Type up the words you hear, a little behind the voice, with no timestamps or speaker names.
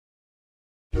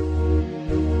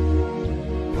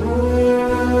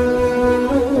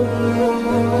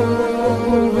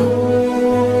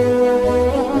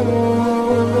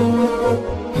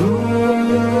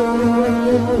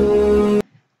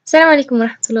عليكم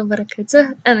ورحمة الله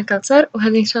وبركاته. أنا كوثر،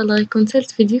 وهذا إن شاء الله يكون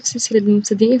ثالث فيديو في سلسلة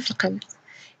المبتدئين في القناة.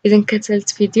 إذا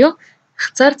كثالث فيديو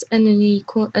اخترت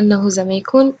أنه زعما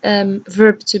يكون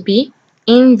verb to be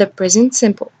in the present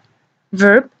simple.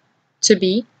 verb to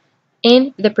be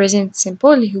in the present simple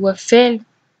اللي هو فعل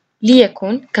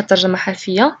ليكون كترجمة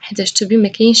حرفية، حيتاش to be ما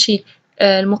كاينش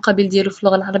المقابل ديالو في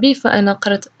اللغة العربية،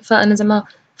 فأنا زعما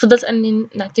فضلت أني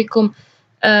نعطيكم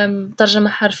ترجمة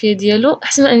حرفية ديالو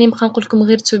أحسن من أني نبقى نقول لكم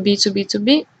غير to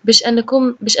be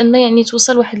باش أن يعني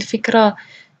توصل واحد الفكرة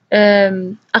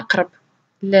أقرب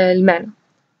للمعنى.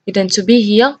 إذا to be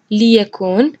هي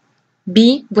ليكون،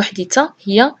 be بوحديتها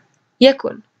هي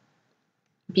يكون،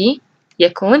 be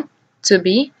يكون، to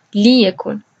be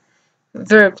ليكون.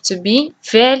 verb to be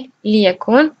فعل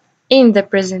ليكون in the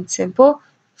present simple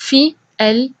في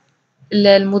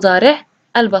المضارع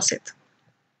البسيط.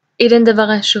 إذا دابا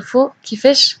غنشوفو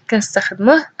كيفاش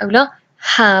كنستخدموه أولا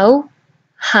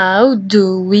how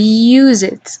do we use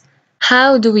it.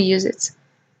 how do we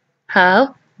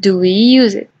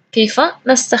use it كيف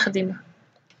نستخدمه.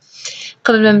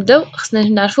 قبل ما نبداو خصنا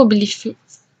نعرفو بلي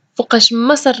فوقاش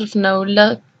ما صرفنا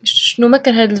ولا شنو ما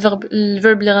كان هذا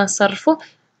الفيرب اللي غنصرفو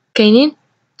كاينين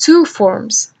two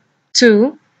forms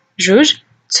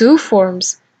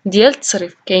ديال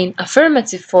التصريف. كاين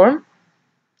affirmative form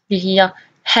اللي هي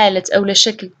حالة أولا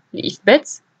شكل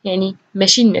الإثبات، يعني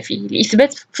ماشي النفي،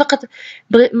 الإثبات فقط.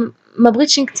 ما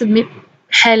بغيتش نكتب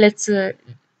حالة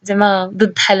زعما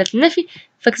ضد حالة النفي،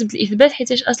 فكتبت الإثبات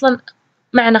حيتاش أصلا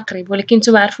معنى قريب. ولكن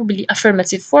نتوما عرفوا بلي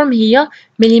affirmative form هي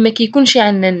ملي ما كيكونش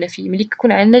عندنا النفي، ملي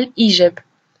كيكون عندنا الإيجاب.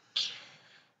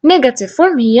 negative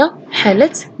form هي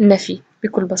حالة النفي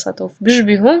بكل بساطة.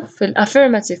 بجوجهم في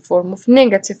affirmative form وفي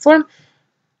negative form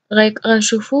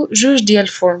غنشوفوا جوج ديال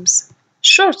forms: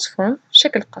 short form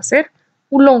شكل قصير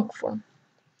و long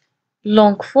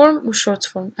form و short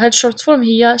form. هاد short form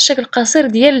هي الشكل القصير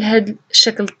ديال هاد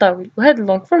الشكل الطويل، وهاد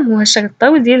long form هو الشكل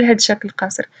الطويل ديال هاد الشكل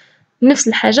القصير. نفس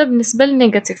الحاجة بالنسبة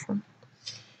للنيجاتيف form.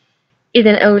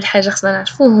 إذا أول حاجة خصنا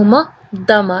نعرفو هما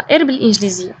الضمائر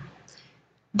بالإنجليزية.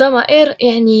 ضمائر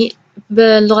يعني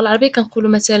باللغة العربية كنقولو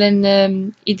مثلا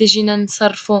إذا جينا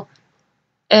نصرفو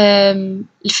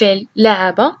الفعل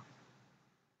لعب،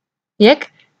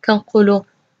 ياك كنقولو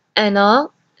أنا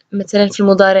مثلا في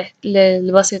المضارع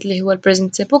البسيط اللي هو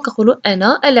البريزنت سيمبل كنقولو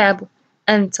أنا ألعب،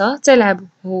 أنت تلعب،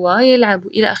 هو يلعب،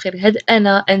 إلى آخره. هاد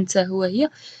أنا، أنت، هو، هي،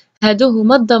 هادو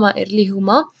هما الضمائر اللي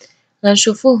هما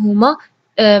غنشوفو هما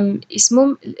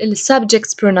اسمهم subject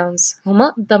pronouns،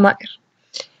 هما الضمائر.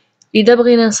 إذا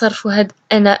بغينا نصرفو هاد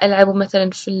أنا ألعب مثلا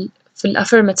في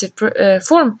الأفيرماتيف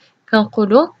فورم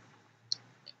كنقولو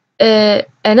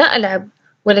أنا ألعب،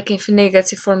 ولكن في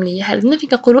النيجاتيف فورم اللي هي حالة النفي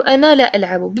كنقولو أنا لا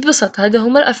ألعب. ببساطة هذا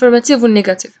هما الأفيرماتيف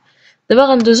والنيجاتيف. دابا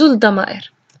غندوزو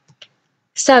للضمائر.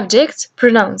 subject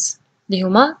pronouns اللي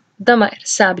هما ضمائر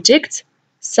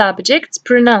subject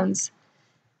pronouns.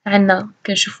 عندنا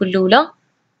كنشوفو الأولى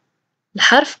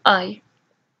الحرف I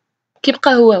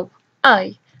كيبقى هو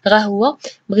I. غا هو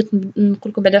بغيت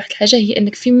نقولكم بعدا واحد الحاجة، هي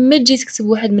أنك فين ما تجي تكتب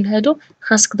واحد من هادو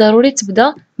خاصك ضروري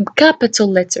تبدا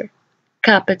بكابيتال لتر.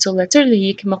 capital letter اللي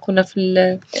هي كما قلنا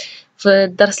في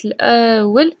الدرس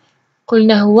الأول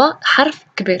قلنا هو حرف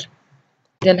كبير.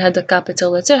 إذن هذا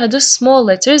capital letter، هادو small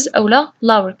letters أولا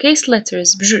lower case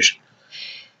letters بجوج.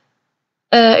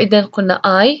 إذن قلنا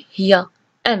I هي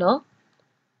أنا،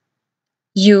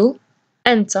 you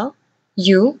أنت،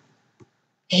 you،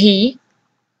 he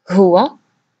هو،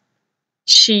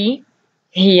 she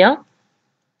هي،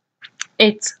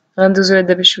 it غندوزو لها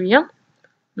دابا شوية،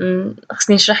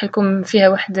 خصني نشرح لكم فيها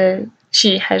واحد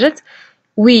شي حاجات.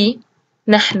 we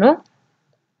نحن،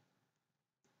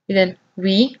 إذن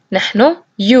we نحن،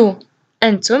 you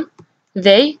أنتم،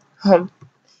 they هم.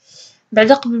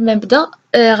 بعدا قبل ما نبدا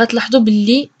غتلاحظوا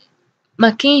باللي ما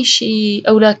كاينش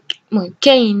اولا المهم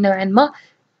كاين نوعا ما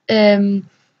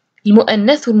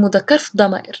المؤنث والمذكر في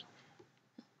الضمائر.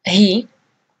 هي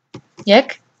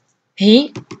ياك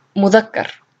هي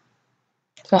مذكر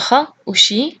واخا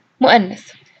وشي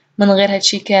مؤنث. من غير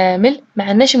هادشي كامل ما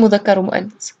عندناش مذكر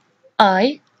ومؤنث.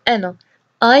 I أنا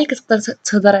I كتقدر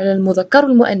تهضر على المذكر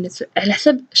والمؤنث على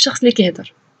حسب الشخص اللي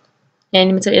كيهضر.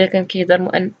 يعني مثلا إذا كان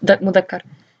كيهضر مذكر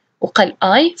وقال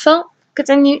I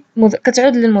فكتعني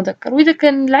كتعود للمذكر، وإذا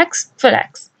كان العكس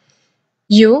فالعكس.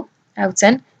 you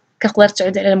عاوتاني كتقدر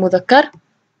تعود على المذكر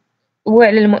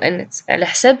وعلى المؤنث على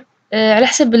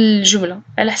حسب الجملة،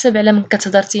 على حسب على من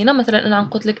كتهضرتينا. مثلا أنا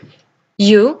غنقول لك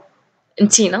you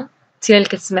انتينا اللي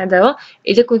كتسمع دابا،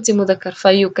 اذا كنتي مذكر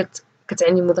فيو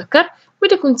كتعني مذكر،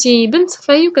 واذا كنتي بنت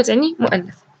فيو كتعني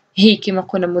مؤنث. هي كما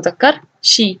قلنا مذكر،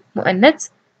 شي مؤنث،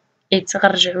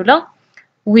 غنرجعوا لها.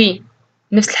 وي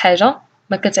نفس الحاجه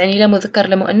ما كتعني لا مذكر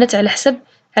لا مؤنث على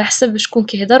حسب شكون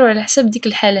كيهضر وعلى حسب ديك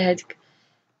الحالة هذيك.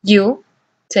 you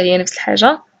حتى هي نفس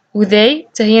الحاجة و they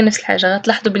حتى هي نفس الحاجة.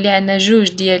 غتلاحظوا بلي عندنا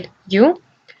جوج ديال you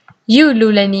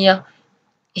الأولانية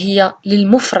هي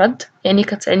للمفرد يعني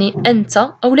كتعني أنت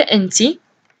أو لا أنتِ،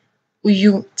 و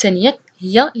you الثانية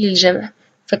هي للجمع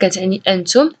فكتعني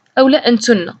أنتم أو لا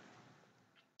أنتن.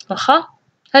 واخا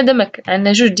هذا ماكان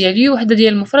عندنا جوج ديال you، وحدة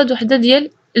ديال المفرد وحدة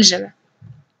ديال الجمع.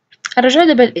 نرجعو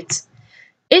دابا ل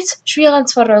it شوية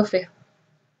غنتفرعو فيه.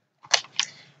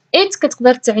 it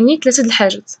كتقدر تعني ثلاثة د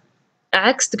الحاجات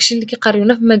عكس داكشي اللي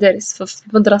كيقريونا في المدارس. ففي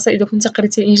المدرسة إذا كنت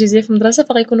قريتي الإنجليزية في المدرسة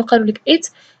فغيكونوا قالوا لك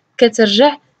it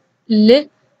كترجع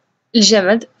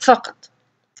للجماد فقط.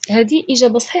 هذه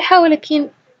إجابة صحيحة ولكن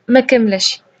ما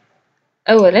كاملاش.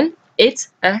 أولا it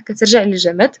كترجع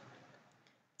للجماد،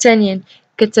 ثانيا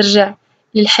كترجع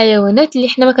للحيوانات اللي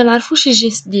حنا ما كنعرفوش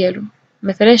الجنس ديالهم،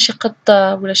 مثلا شي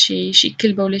قطة ولا شي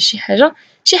كلبة ولا شي حاجة،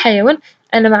 شي حيوان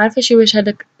انا ما عارفاش واش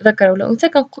هذاك ذكر ولا انثى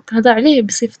كنهضر عليه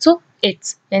بصفته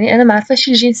it، يعني انا ما عارفاش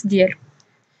الجنس ديالو.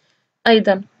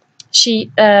 ايضا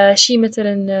شي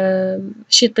مثلا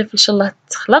شي طفل ان شاء الله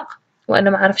تخلق وانا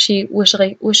ما عارفش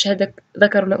واش هذاك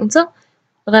ذكر ولا انثى،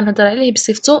 غنهضر عليه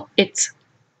بصفته it.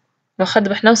 واخا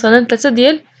دابا حنا وصلنا لثلاثه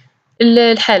ديال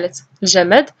الحالات: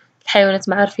 الجماد، الحيوانات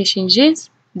ما عارفينش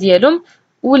الجنس ديالهم،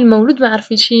 والمولود ما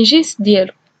عارفينش الجنس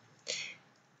ديالو.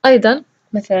 ايضا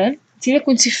مثلا انت الا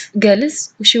كنتي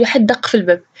جالس وشي واحد دق في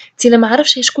الباب، انت لا ما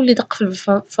عرفش شكون اللي دق في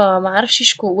الباب فما عرفش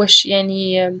شكون واش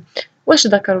يعني واش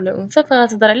ذكر ولا انثى،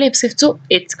 فغتهضر عليه بصفته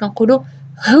it. كنقولوا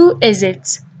who is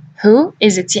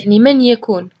it يعني من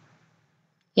يكون،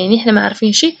 يعني حنا ما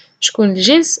عارفينش شكون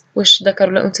الجنس واش ذكر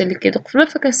ولا انثى اللي كيدق في الباب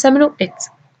فكنستعملوا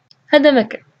it. هذا ما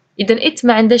كان. اذا it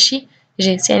ما عندهاش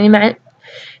جنس، يعني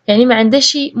ما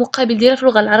عندهاش مقابل ديالها في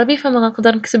اللغه العربيه، فما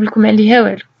غنقدر نكتب لكم عليها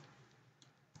والو.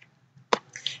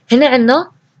 هنا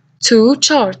عندنا two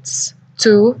charts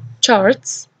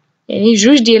يعني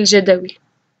جوج ديال الجداول.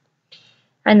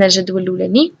 عندنا الجدول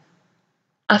الاولاني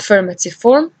affirmative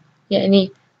form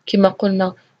يعني كما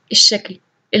قلنا الشكل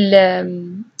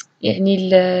يعني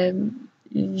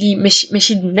اللي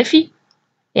ماشي النفي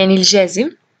يعني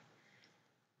الجازم.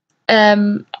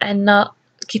 عندنا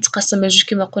كيتقسم لجوج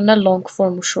كما قلنا long form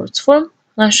و short form.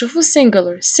 غنشوفوا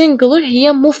singular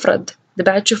هي مفرد.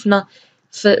 دابا عاد شفنا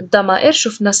في الضمائر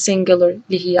شفنا singular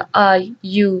اللي هي I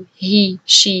you he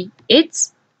she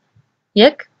it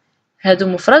ياك، هادو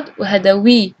مفرد، وهذا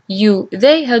we you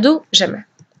they هادو جمع.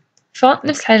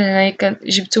 فنفس الحاجة هنايا كان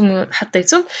جبتم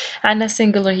وحطيتم. عندنا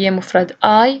singular هي مفرد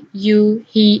I you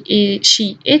he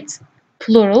she it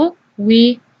plural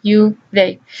we you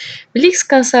they. ملي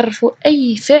كنصرفوا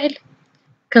أي فعل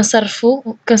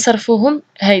كنصرفوهم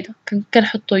هيدا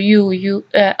كنحطوا you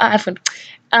عفوا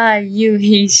I you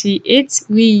he she it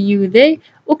we you they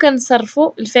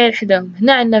وكنصرفوا الفعل حداهم.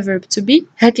 هنا عندنا verb to be.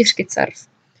 ها كيفاش كيتصرف.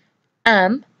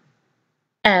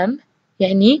 am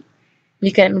يعني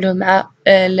اللي كنعملوه مع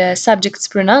ال subject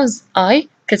pronouns I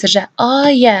كترجع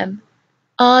I am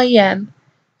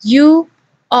you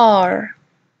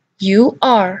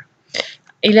are.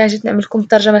 إلا جيت نعمل لكم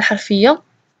الترجمة الحرفية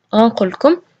غنقول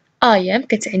لكم I am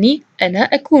كتعني أنا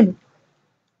أكون،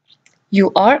 you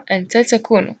are أنت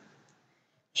تكون،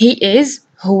 he is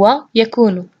هو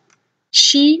يكون،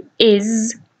 she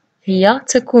is هي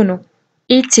تكون،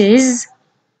 it is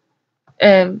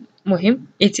مهم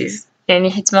it is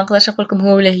يعني حيت ما نقدرش نقول لكم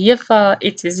هو ولا هي ف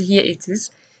it is هي it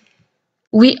is.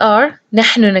 we are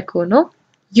نحن نكون،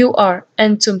 you are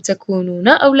أنتم تكونون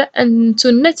أو لا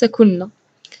أنتن تكن،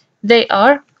 they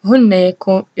are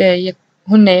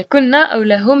هن يكن أو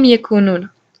لا هم يكونون.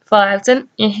 فعادة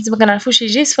يعني حيت ما كنعرفوش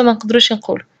الجنس فما نقدروش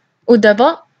نقول.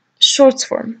 ودابا short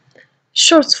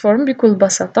form بكل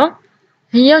بساطة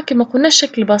هي كما قلنا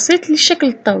الشكل بسيط للشكل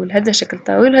الطويل. هذا شكل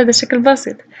طويل وهذا شكل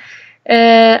بسيط.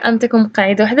 أنتكم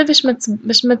قاعدة واحدة باش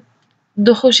ما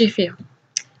تدوخوش فيها.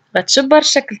 غتشبر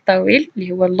الشكل الطويل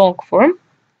اللي هو long form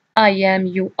I am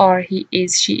you are he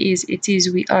is she is it is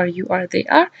we are you are they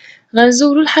are.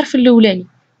 غنزولو الحرف الأولاني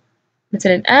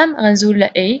مثلا am غنزولو ل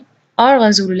a are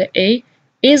غنزولو ل a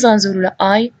is غنزولو ل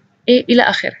I a إلى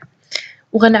آخره.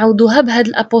 وغنعوضوها بهاد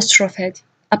الأبوستروف هادي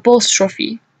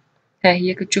apostrophe. ها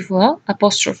هي كتشوفوها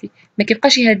apostrophe ما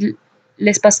كيبقاش هاد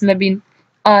ليسباس ما بين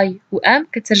I و am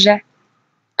كترجع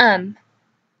am.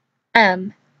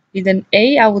 إذا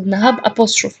A عوضناها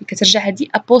بأبوستروفي كترجع هادي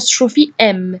أبوستروفي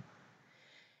M.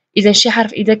 إذا شي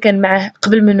حرف إذا كان معه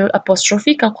قبل منه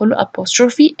الأبوستروفي كنقولو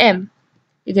أبوستروفي M.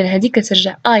 إذا هادي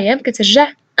كترجع I am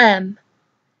كترجع am.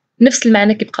 نفس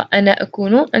المعنى كيبقى أنا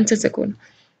أكون أنت تكون.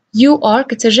 You are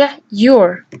كترجع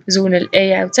your. زولنا ال A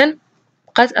عاوتاني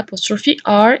بقات أبوستروفي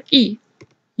R E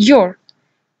your.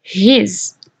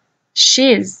 his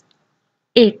she's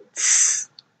its.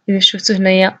 إذا شفتوا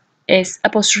هنايا s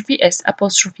apostrophe s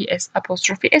apostrophe s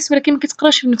apostrophe s ولكن ما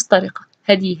كيتقراوش بنفس الطريقة.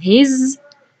 هذه his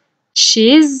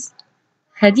she's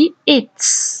هذه its.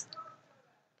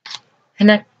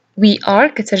 هنا we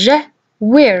are كترجع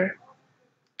where.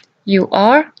 You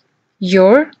are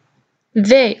your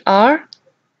they are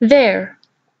their.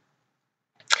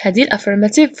 هذه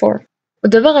الأفرماتيف فورم.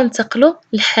 ودابا غنتقلوا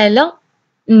لحالة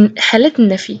حالة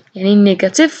النفي يعني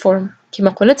النيجاتيف فورم. كما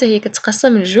قلنا حتى هي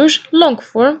كتقسم لجوج long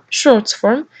form short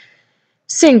form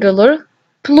singular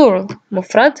plural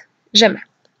مفرد جمع.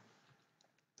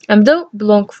 نبداو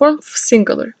بلونغ فورم في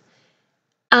singular.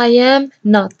 I am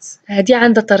not هذه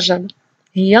عندها ترجمة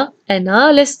هي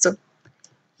أنا لست.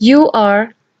 You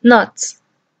are not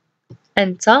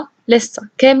أنت لست.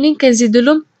 كاملين كنزيدو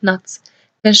لهم not.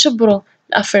 كنشبرو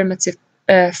الأفيرماتيف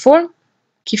فورم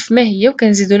كيف ما هي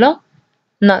وكنزيدو لها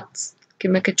not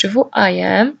كما كتشوفوا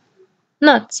I am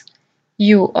not.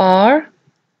 You are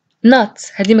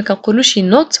not هذه ما كنقولوش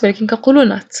not ولكن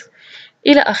كنقولو not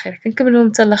إلى آخره. كنكملهم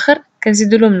حتى الآخر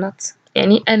كنزيدو لهم not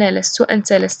يعني أنا لست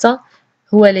أنت لست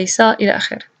هو ليس إلى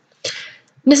آخره.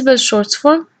 بالنسبة للشورت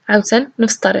فورم عاوتاني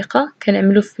نفس الطريقة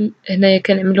كنعملو هنايا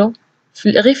كنعملو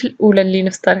غير في الأولى اللي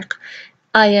نفس الطريقة.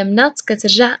 I am not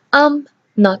كترجع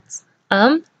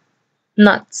am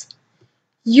not.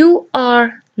 You are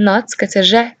not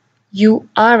كترجع you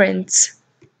aren't.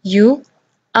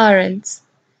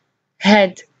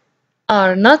 هاد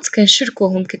are not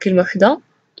كنشركوهم ككلمة وحدة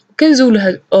وكنزولو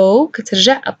هاد o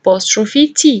كترجع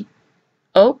apostrophe t.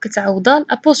 o كتعوضها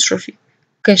الابوستروفي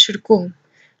كنشركوهم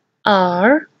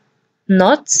are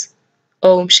not o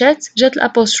مشات جات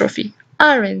الابوستروفي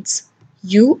aren't.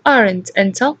 You aren't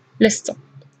أنت لست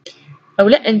أو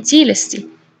لا أنت لستي.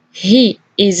 He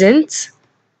isn't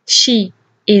she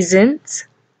isn't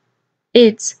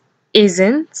it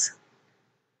isn't.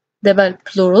 دابا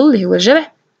البلورال اللي هو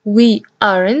الجمع we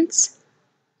aren't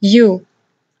you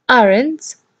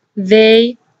aren't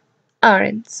they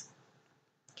aren't.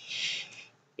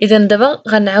 إذا دابا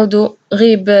غنعاودو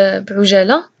غير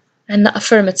بعجالة. عندنا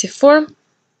affirmative form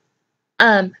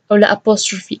am أو لا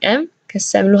apostrophe m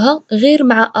كنستعملوها غير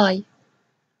مع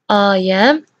I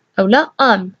am أو لا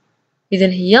am. إذا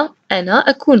هي أنا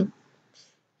أكون.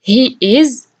 he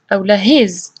is أو لا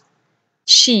his.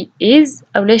 she is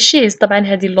أو لا she's. طبعا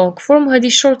هذه long form وهذه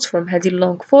short form. هذه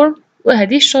long form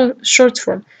وهذه short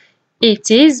form.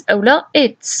 it is أو لا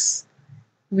its.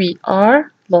 we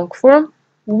are long form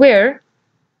we're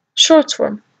short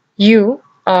form. you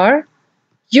are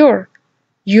your.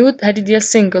 you هذه ديال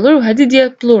singular وهذه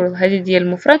ديال plural. هذه ديال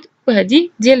المفرد وهذه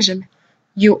ديال الجمع.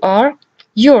 you are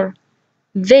your.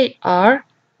 they are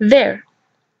their.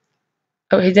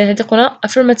 أو إذا هذه قلنا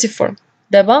affirmative form.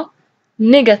 دابا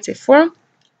negative form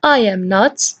I am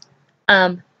not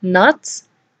am not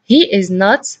he is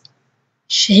not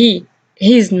he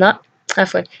is not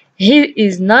عفوا he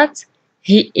is not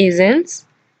he isn't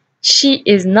she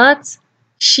is not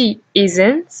she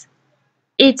isn't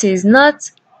it is not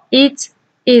it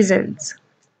isn't.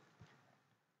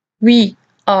 We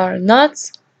are not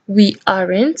we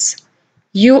aren't.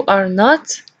 You are not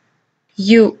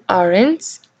you aren't.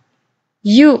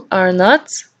 You are not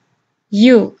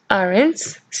you aren't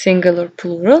singular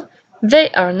plural. They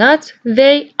are not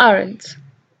they aren't.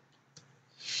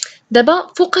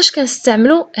 دابا فوقاش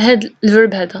كنستعملو هاد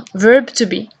الفيرب هذا verb to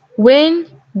be. when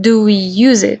do we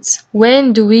use it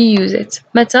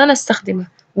متى نستخدمه.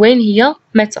 when هي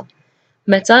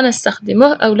متى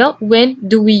نستخدمه أو لا when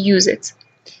do we use it.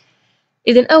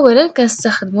 إذن أولا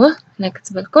كنستخدموه هنا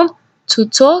كتب لكم to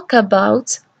talk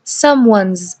about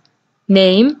someone's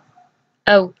name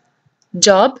أو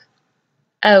job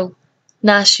أو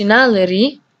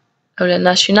nationality أو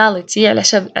لا nationality على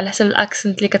حسب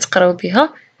الأكسنت اللي كتقراو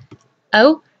بها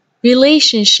أو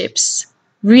relationships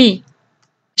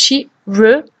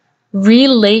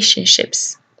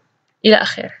relationships إلى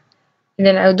آخره.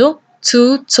 إذا نعودو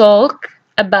to talk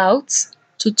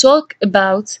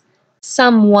about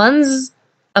someone's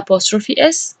apostrophe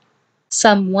s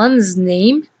someone's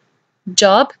name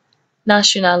job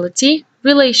nationality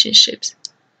relationships.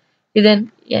 إذا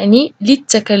يعني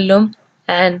للتكلم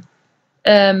عن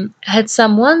هاد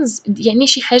someone's يعني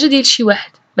شي حاجة ديال شي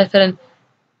واحد. مثلا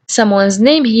someone's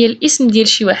name هي الاسم ديال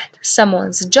شي واحد.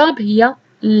 someone's job هي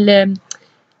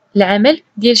العمل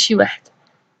ديال شي واحد.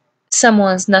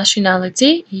 someone's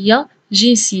nationality هي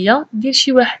جنسية ديال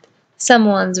شي واحد.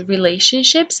 someone's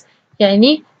relationships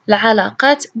يعني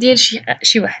العلاقات ديال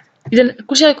شي واحد. إذا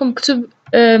كلشي غيكون مكتوب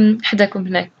حداكم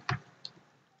هناك.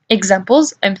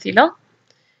 examples أمثلة.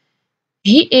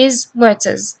 he is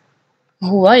معتز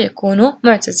هو يكون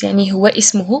معتز، يعني هو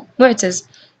اسمه معتز.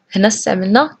 هنا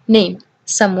استعملنا name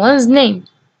someone's name.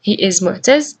 he is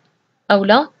معتز أو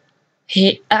لا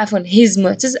he is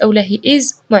معتز أو لا he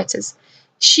is معتز.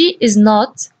 she is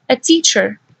not a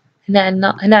teacher.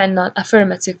 هنا عندنا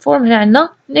affirmative form، هنا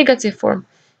عندنا negative form.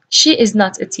 she is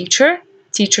not a teacher.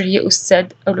 teacher هي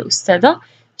أستاذ أو لا أستاذة.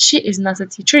 she is not a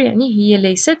teacher يعني هي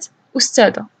ليست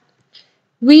أستاذة.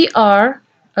 we are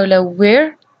أو لا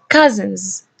we're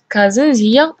cousins. cousins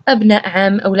هي أبناء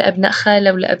عم أو لا أبناء خال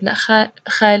أو لا أبناء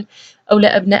خال أو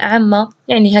لا أبناء عمة،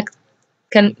 يعني هك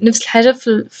كان نفس الحاجة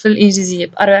في الإنجليزية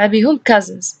بأربعة بهم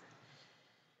cousins.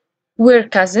 we're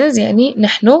cousins يعني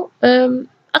نحن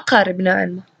أقارب نوعا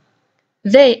ما.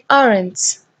 they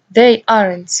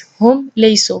aren't هم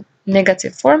ليسوا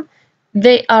negative form.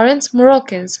 they aren't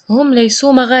Moroccans هم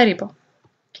ليسوا مغاربة.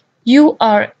 you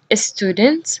are a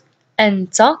student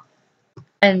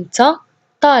أنت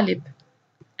طالب.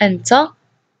 أنت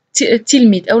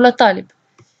تلميذ أو لا طالب.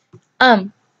 I'm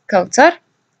كوثر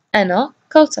أنا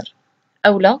كوثر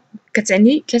أو لا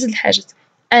كتعني ثلاثة الحاجات.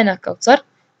 أنا كوثر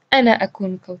أنا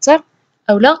أكون كوثر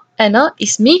أو لا أنا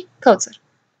اسمي كوثر.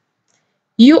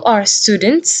 you are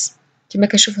students كما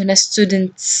كنشوف هنا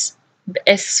students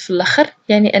بأس في الآخر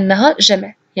يعني أنها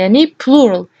جمع يعني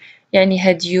plural، يعني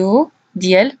هاد you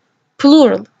ديال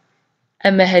plural.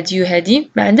 أما هاد you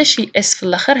هادي ما عندهاش اس في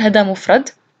الآخر، هذا مفرد.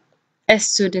 a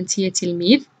student هي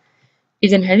تلميذ،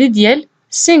 إذن هذه ديال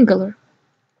singular.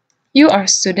 you are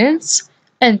students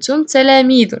أنتم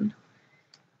تلاميذ.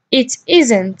 it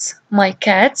isn't my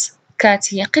cat.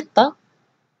 cat هي قطة.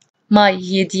 my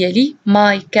هي ديالي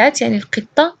my cat يعني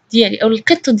القطة ديالي أو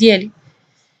القط ديالي.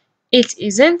 it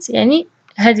isn't يعني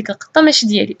هذيك القطة ماشي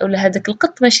ديالي أو هذاك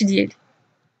القط ماشي ديالي.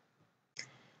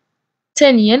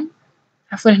 ثانيا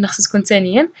عفوا هنا خصها تكون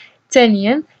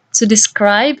ثانيا to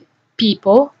describe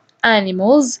people,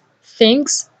 animals,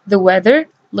 things, the weather,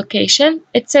 location,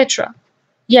 etc.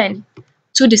 يعني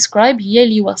to describe هي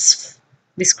لي وصف.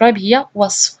 describe هي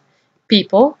وصف.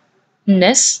 people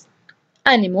الناس،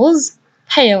 animals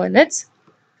حيوانات،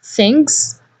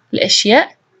 things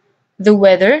الأشياء، the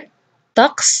weather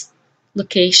طقس،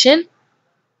 location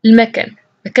المكان،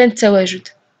 مكان التواجد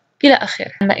إلى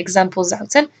آخره. عندنا examples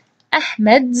عاوتاني.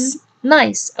 أحمد's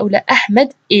nice أو لا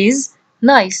أحمد is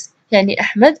nice يعني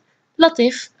أحمد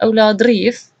لطيف أو لا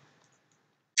ظريف.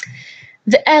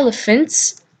 the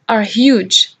elephants are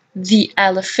huge. the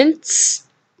elephants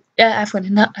عفوا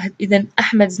هنا إذا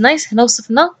أحمد's nice هنا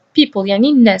وصفنا people يعني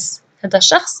الناس، هذا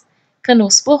شخص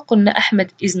كنوصفوه قلنا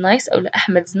أحمد is nice أو لا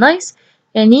أحمد's nice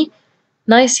يعني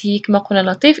nice هي كما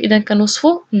قلنا لطيف، إذا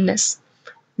كنوصفوه الناس.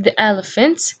 the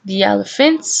elephants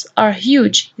are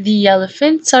huge. the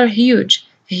elephants are huge.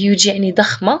 huge يعني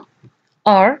ضخمة.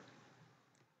 are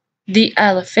the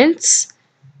elephants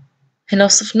هنا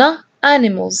وصفنا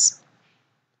animals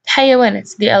حيوانات.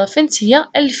 the elephants هي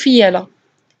الفيلة،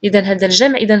 إذا هذا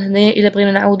الجمع. إذا هنا إذا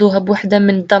بغينا نعوضوها بوحدة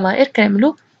من الضمائر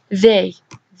كنعملو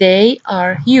they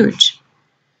are huge.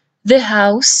 the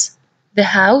house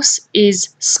is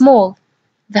small.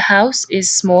 the house is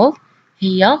small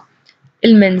هي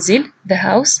المنزل. the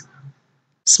house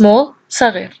small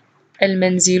صغير.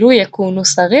 المنزل يكون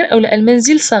صغير أو لا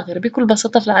المنزل صغير. بكل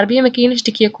بساطة في العربية ما كاينش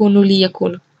ديك يكون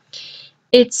ليكون.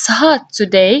 it's hot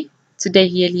today. today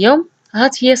هي اليوم.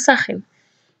 hot هي ساخن.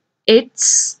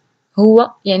 it's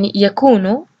هو يعني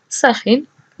يكون ساخن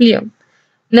اليوم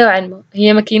نوعا ما.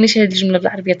 هي ما كاينش هذه الجملة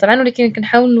بالعربية طبعا، ولكن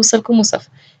كنحاول نوصلكم وصف.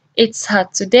 it's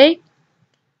hot today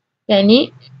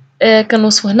يعني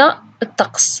كنوصف هنا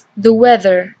الطقس. the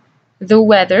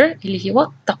weather اللي هو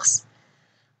الطقس.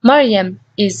 مريم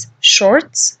is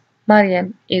short.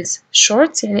 مريم is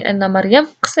short يعني أن مريم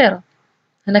قصيرة.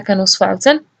 هنا كنوصف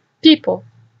عاوتاني people.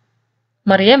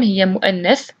 مريم هي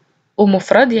مؤنث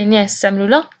ومفرد يعني نستعملو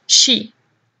لا she.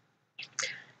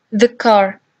 the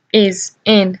car is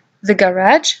in the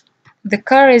garage. the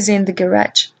car is in the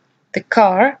garage. the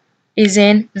car is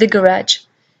in the garage.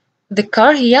 the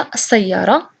car هي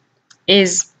السيارة.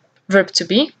 is verb to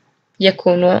be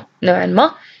يكون نوعا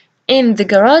ما. in the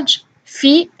garage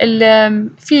في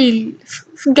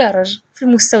الجراج في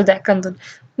المستودع كنظن.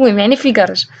 المهم يعني في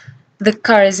الجراج. the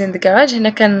car is in the garage هنا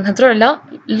كنهضروا على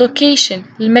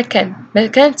location المكان،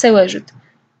 مكان التواجد.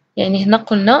 يعني هنا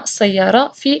قلنا السيارة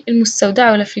في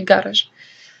المستودع ولا في الجراج.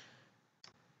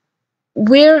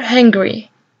 we're hungry.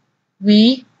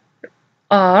 we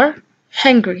are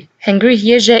hungry. hungry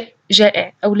هي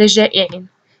جائع أو لا جائعين،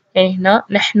 يعني هنا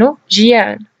نحن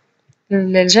جياع.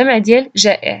 الجمع ديال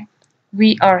جائع.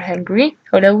 we are hungry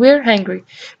ولا we're hungry.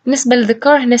 بالنسبة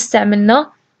للذكر هنا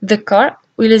استعملنا ذكر،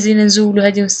 وإلا زينا نزولو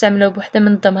هادي ونستعملو بوحدة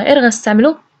من الضمائر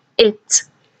غنستعملو it.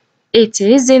 it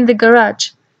is in the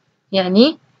garage،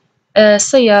 يعني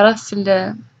السيارة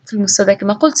في المستودع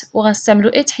كما قلت،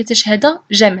 وغنستعملو it حيتاش هذا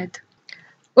جماد.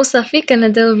 وصافي كان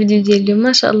هذا هو الفيديو ديال اليوم،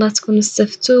 ان شاء الله تكونوا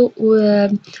استفدتوا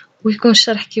ويكون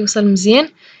الشرح كيوصل مزيان.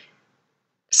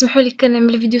 اسمحوا لي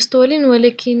كنعمل فيديو طويلين،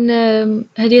 ولكن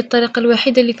هذه الطريقه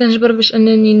الوحيده اللي كنجبر باش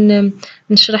انني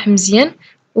نشرح مزيان،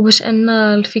 وباش ان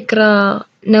الفكره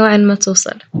نوعا ما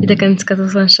توصل، اذا كانت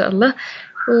كتوصل ان شاء الله.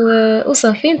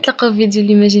 وصافي نتلاقاو في فيديو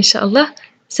اللي ماجي ان شاء الله.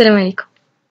 السلام عليكم.